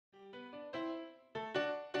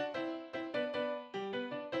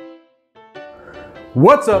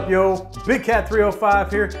What's up, yo? Big Cat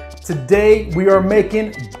 305 here. Today we are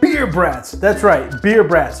making beer brats. That's right, beer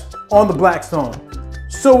brats on the Blackstone.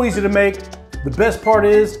 So easy to make. The best part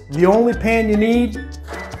is the only pan you need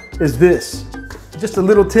is this. Just a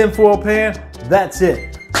little tinfoil pan, that's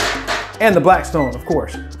it. And the Blackstone, of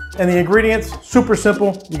course. And the ingredients, super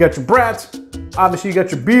simple. You got your brats, obviously you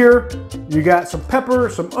got your beer, you got some pepper,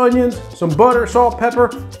 some onions, some butter, salt, pepper.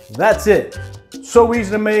 That's it. So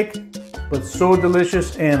easy to make, but so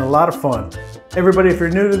delicious and a lot of fun. Everybody, if you're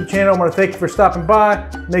new to the channel, I want to thank you for stopping by.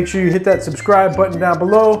 Make sure you hit that subscribe button down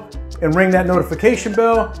below and ring that notification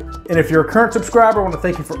bell. And if you're a current subscriber, I want to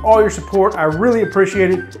thank you for all your support. I really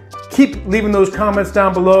appreciate it. Keep leaving those comments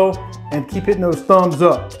down below and keep hitting those thumbs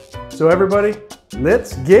up. So everybody,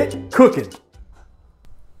 let's get cooking.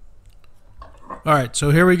 All right,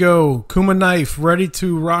 so here we go. Kuma knife, ready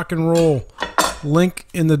to rock and roll. Link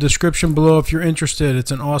in the description below if you're interested. It's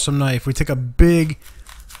an awesome knife. We take a big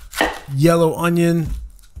yellow onion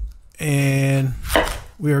and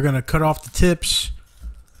we are going to cut off the tips.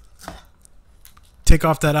 Take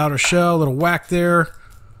off that outer shell, a little whack there,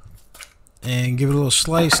 and give it a little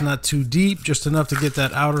slice, not too deep, just enough to get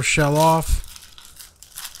that outer shell off.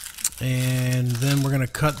 And then we're going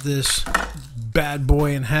to cut this bad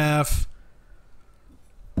boy in half,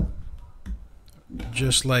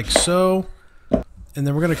 just like so. And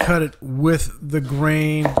then we're going to cut it with the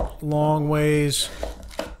grain long ways.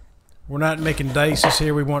 We're not making dices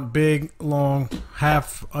here. We want big, long,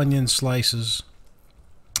 half onion slices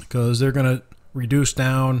because they're going to reduce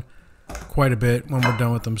down quite a bit when we're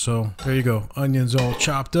done with them. So there you go. Onions all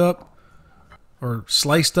chopped up, or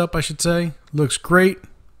sliced up, I should say. Looks great.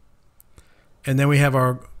 And then we have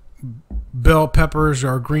our bell peppers,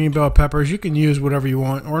 our green bell peppers. You can use whatever you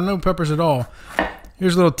want, or no peppers at all.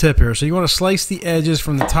 Here's a little tip here. So you want to slice the edges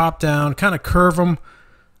from the top down, kind of curve them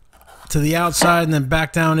to the outside and then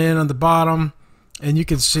back down in on the bottom. And you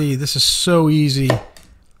can see this is so easy.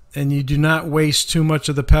 And you do not waste too much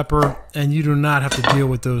of the pepper, and you do not have to deal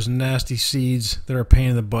with those nasty seeds that are a pain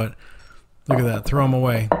in the butt. Look at that. Throw them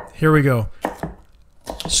away. Here we go.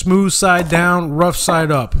 Smooth side down, rough side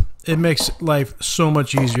up. It makes life so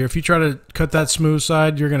much easier. If you try to cut that smooth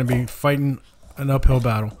side, you're going to be fighting an uphill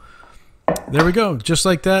battle. There we go. Just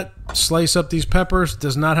like that, slice up these peppers.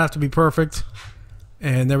 Does not have to be perfect.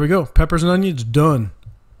 And there we go. Peppers and onions, done.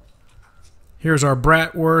 Here's our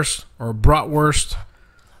Bratwurst, or Bratwurst.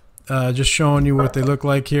 Just showing you what they look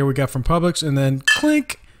like here. We got from Publix. And then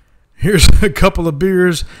clink. Here's a couple of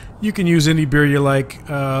beers. You can use any beer you like.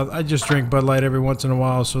 I just drink Bud Light every once in a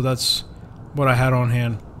while, so that's what I had on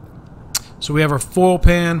hand. So we have our foil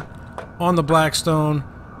pan on the Blackstone.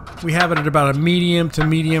 We have it at about a medium to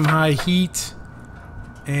medium high heat,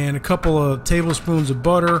 and a couple of tablespoons of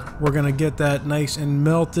butter. We're going to get that nice and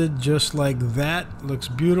melted just like that. Looks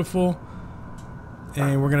beautiful.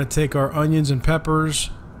 And we're going to take our onions and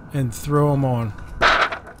peppers and throw them on.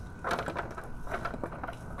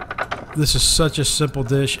 This is such a simple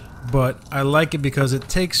dish, but I like it because it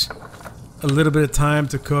takes a little bit of time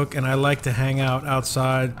to cook, and I like to hang out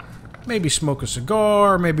outside, maybe smoke a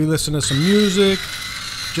cigar, maybe listen to some music,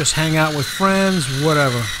 just hang out with friends,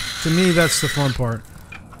 whatever. To me, that's the fun part.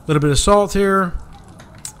 A little bit of salt here,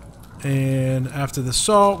 and after the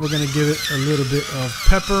salt, we're going to give it a little bit of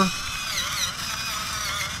pepper.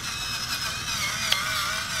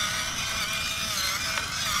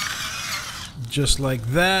 Just like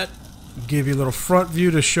that. Give you a little front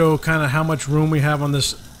view to show kind of how much room we have on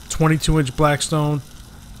this 22-inch Blackstone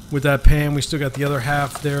with that pan. We still got the other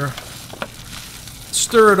half there.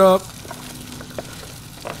 Stir it up.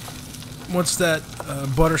 Once that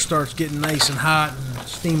butter starts getting nice and hot and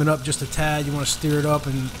steaming up just a tad, you want to stir it up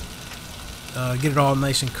and get it all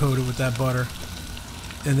nice and coated with that butter.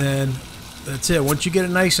 And then that's it. Once you get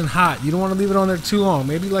it nice and hot, you don't want to leave it on there too long.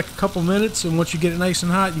 Maybe like a couple minutes, and once you get it nice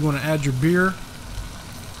and hot, you want to add your beer.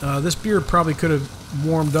 This beer probably could have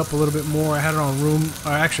warmed up a little bit more. I had it on room.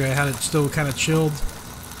 Actually, I had it still kind of chilled.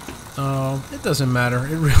 It doesn't matter.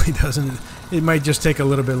 It really doesn't. It might just take a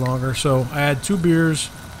little bit longer. So I had 2 beers,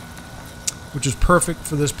 which is perfect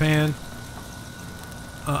for this pan.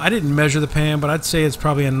 I didn't measure the pan, but I'd say it's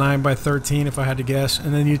probably a 9 by 13 if I had to guess.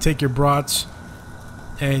 And then you take your brats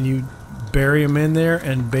and you bury them in there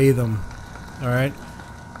and bathe them. All right.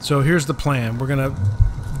 So here's the plan. We're gonna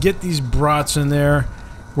get these brats in there.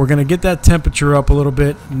 We're gonna get that temperature up a little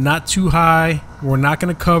bit, not too high. We're not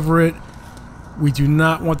gonna cover it. We do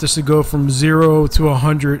not want this to go from 0 to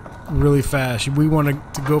 100 really fast. We want it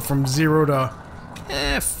to go from 0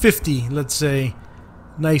 to 50, let's say,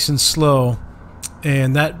 nice and slow.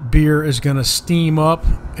 And that beer is going to steam up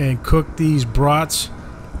and cook these brats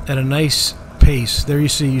at a nice pace. pace. There you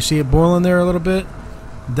see it boiling there a little bit.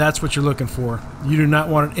 That's what you're looking for. You do not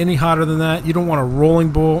want it any hotter than that. You don't want a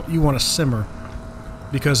rolling boil. You want a simmer.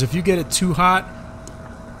 Because if you get it too hot,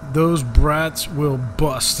 those brats will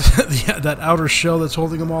bust. That outer shell that's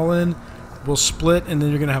holding them all in will split, and then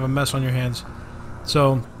you're going to have a mess on your hands.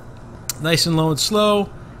 So, nice and low and slow.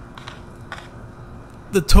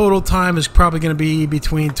 The total time is probably going to be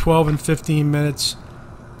between 12 and 15 minutes.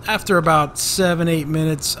 After about 7-8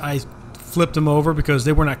 minutes, I flipped them over because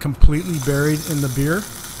they were not completely buried in the beer.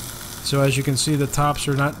 So as you can see, the tops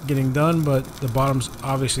are not getting done, but the bottoms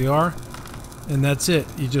obviously are. And that's it.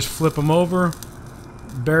 You just flip them over,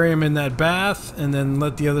 bury them in that bath, and then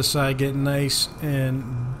let the other side get nice and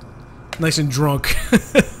drunk.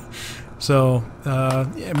 So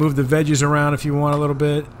yeah, move the veggies around if you want a little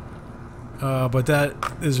bit. But that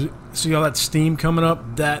is, see all that steam coming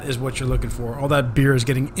up? That is what you're looking for. All that beer is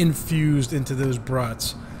getting infused into those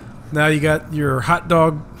brats. Now you got your hot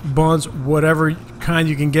dog buns, whatever kind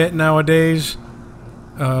you can get nowadays.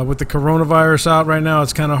 With the coronavirus out right now,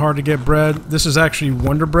 it's kind of hard to get bread. This is actually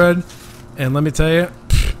Wonder Bread, and let me tell you,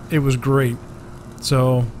 it was great.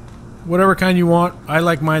 So, whatever kind you want. I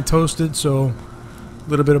like mine toasted, so a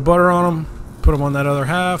little bit of butter on them. Put them on that other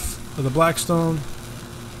half of the Blackstone.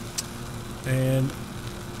 And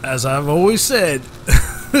as I've always said,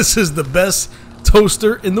 this is the best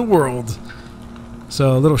toaster in the world.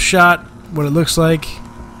 So a little shot, what it looks like.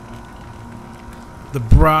 The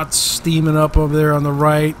brats steaming up over there on the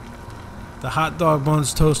right. The hot dog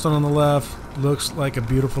buns toasting on the left. Looks like a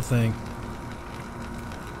beautiful thing.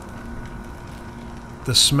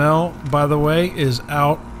 The smell, by the way, is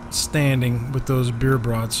outstanding with those beer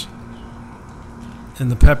brats. And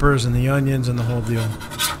the peppers and the onions and the whole deal.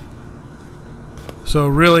 So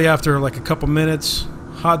really, after like a couple minutes,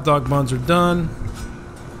 hot dog buns are done.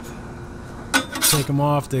 Take them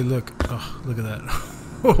off. They look, oh, look at that.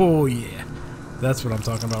 Oh yeah, that's what I'm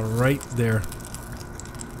talking about right there.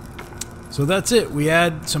 So that's it. We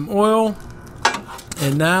add some oil,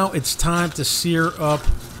 and now it's time to sear up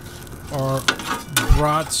our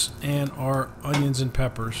brats and our onions and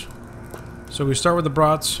peppers. So we start with the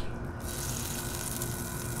brats.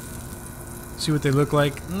 See what they look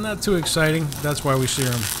like. Not too exciting. That's why we sear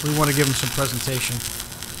them. We want to give them some presentation.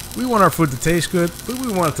 We want our food to taste good, but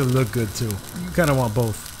we want it to look good too. You kind of want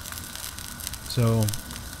both. So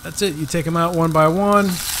that's it. You take them out one by one.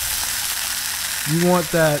 You want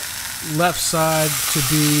that left side to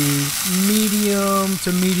be medium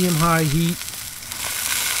to medium high heat.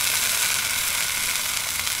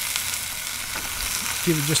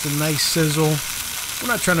 Give it just a nice sizzle.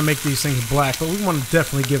 We're not trying to make these things black, but we want to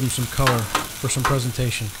definitely give them some color for some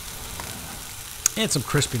presentation. And some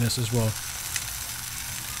crispiness as well.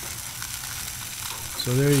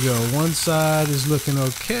 So there you go. One side is looking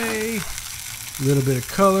okay. A little bit of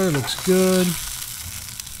color. Looks good.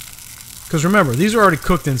 Because remember, these are already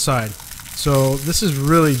cooked inside. So this is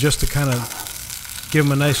really just to kind of give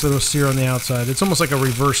them a nice little sear on the outside. It's almost like a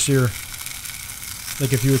reverse sear.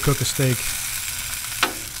 Like if you would cook a steak.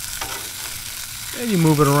 And you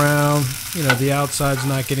move it around. You know, the outside's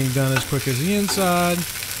not getting done as quick as the inside.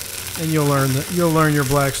 And you'll learn your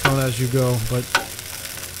Blackstone as you go. But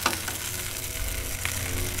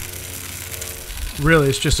really,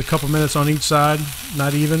 it's just a couple minutes on each side,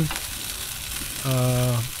 not even.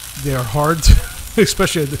 They are hard,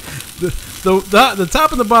 especially the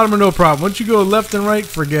top and the bottom are no problem. Once you go left and right,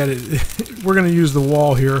 forget it. We're going to use the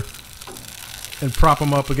wall here and prop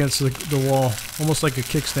them up against the wall, almost like a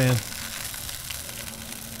kickstand.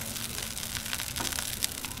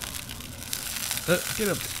 Get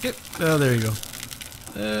up, get. Oh, there you go.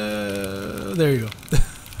 There you go.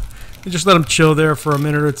 You just let them chill there for a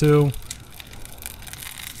minute or two.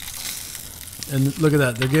 And look at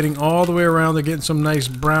that. They're getting all the way around. They're getting some nice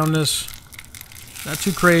brownness. Not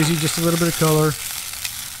too crazy, just a little bit of color.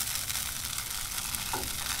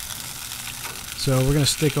 So we're going to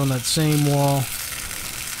stick on that same wall.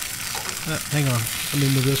 Hang on. Let me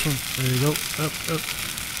move this one. There you go. Up, up.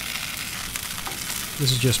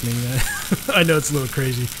 This is just me. I know it's a little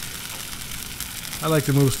crazy. I like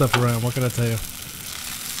to move stuff around. What can I tell you?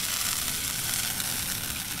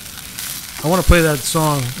 I want to play that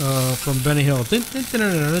song from Benny Hill. That's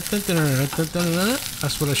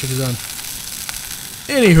what I should have done.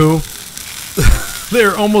 Anywho,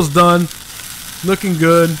 they're almost done. Looking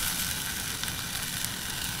good.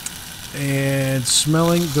 And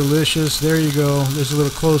smelling delicious. There you go. There's a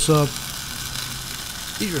little close-up.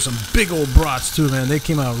 These are some big old brats too, man. They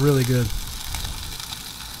came out really good.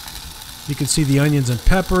 You can see the onions and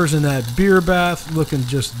peppers in that beer bath looking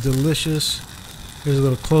just delicious. Here's a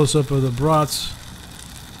little close-up of the brats.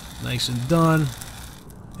 Nice and done.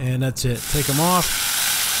 And that's it. Take them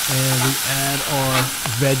off, and we add our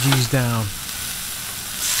veggies down.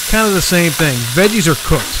 Kind of the same thing. Veggies are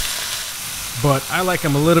cooked, but I like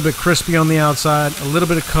them a little bit crispy on the outside, a little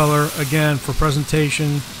bit of color, again, for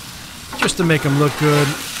presentation, just to make them look good.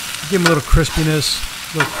 Give them a little crispiness,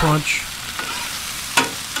 a little crunch,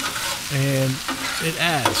 and it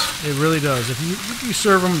adds. It really does. If you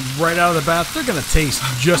serve them right out of the bath, they're going to taste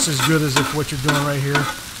just as good as if what you're doing right here,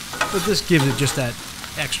 but this gives it just that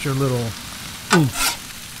extra little oomph.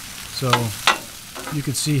 So you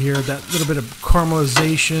can see here that little bit of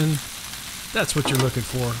caramelization. That's what you're looking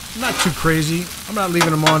for. Not too crazy. I'm not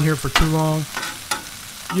leaving them on here for too long.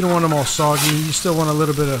 You don't want them all soggy. You still want a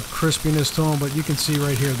little bit of crispiness to them, but you can see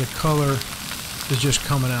right here the color is just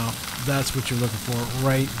coming out. That's what you're looking for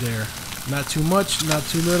right there. Not too much, not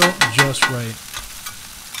too little, just right.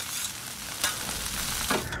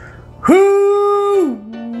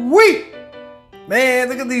 Hoo-wee! Man,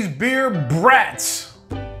 look at these beer brats.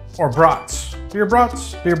 Or brats. Beer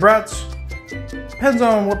brats? Beer brats? Depends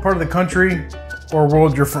on what part of the country or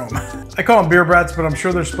world you're from. I call them beer brats, but I'm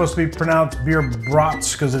sure they're supposed to be pronounced beer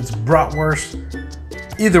brats because it's Bratwurst.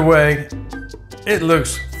 Either way, it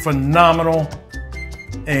looks phenomenal.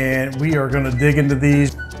 And we are gonna dig into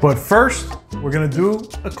these. But first, we're gonna do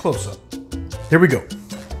a close-up. Here we go.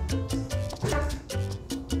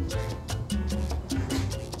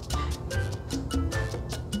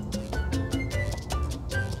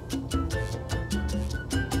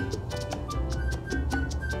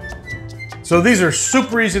 So these are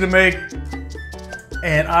super easy to make,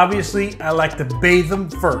 and obviously I like to bathe them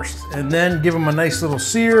first and then give them a nice little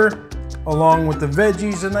sear along with the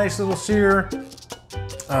veggies, a nice little sear,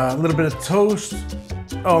 a little bit of toast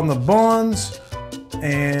on the buns,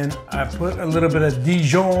 and I put a little bit of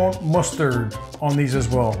Dijon mustard on these as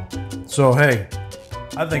well. So hey,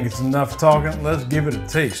 I think it's enough talking. Let's give it a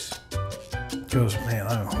taste. Because man,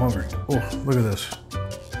 I'm hungry. Oh, look at this.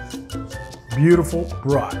 Beautiful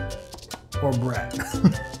brat. Or brat.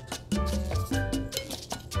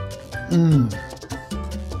 Mmm.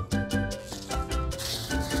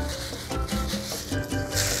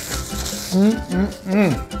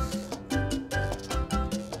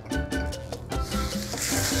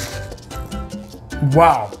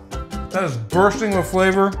 Wow, that is bursting with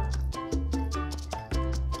flavor.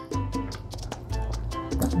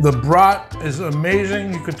 The brat is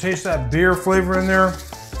amazing. You could taste that beer flavor in there.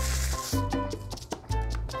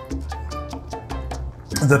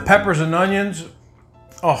 The peppers and onions,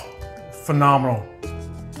 oh, phenomenal.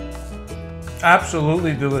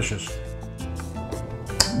 Absolutely delicious.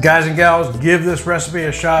 Guys and gals, give this recipe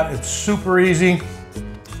a shot. It's super easy,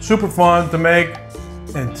 super fun to make,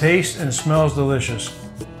 and tastes and smells delicious.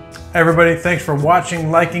 Everybody, thanks for watching,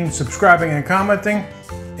 liking, subscribing, and commenting,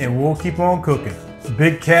 and we'll keep on cooking.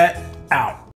 Big Cat